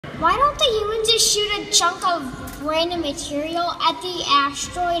why don't the humans just shoot a chunk of random material at the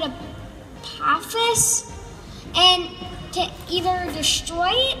asteroid Apophis and to either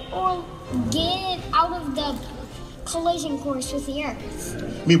destroy it or get it out of the collision course with the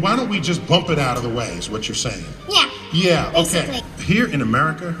Earth? I mean, why don't we just bump it out of the way, is what you're saying? Yeah. Yeah, basically. okay. Here in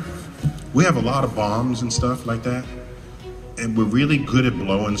America, we have a lot of bombs and stuff like that, and we're really good at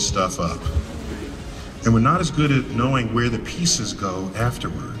blowing stuff up. And we're not as good at knowing where the pieces go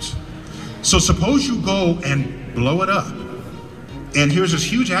afterwards. So suppose you go and blow it up, and here's this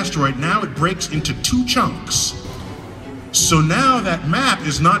huge asteroid, now it breaks into 2 chunks. So now that map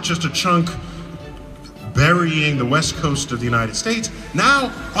is not just a chunk burying the west coast of the United States.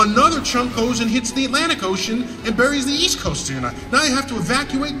 Now another chunk goes and hits the Atlantic Ocean and buries the east coast of the United States. Now you have to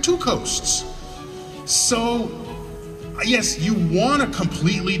evacuate 2 coasts. So yes, you want to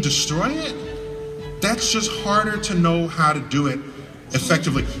completely destroy it. That's just harder to know how to do it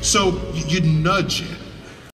effectively. So you nudge it.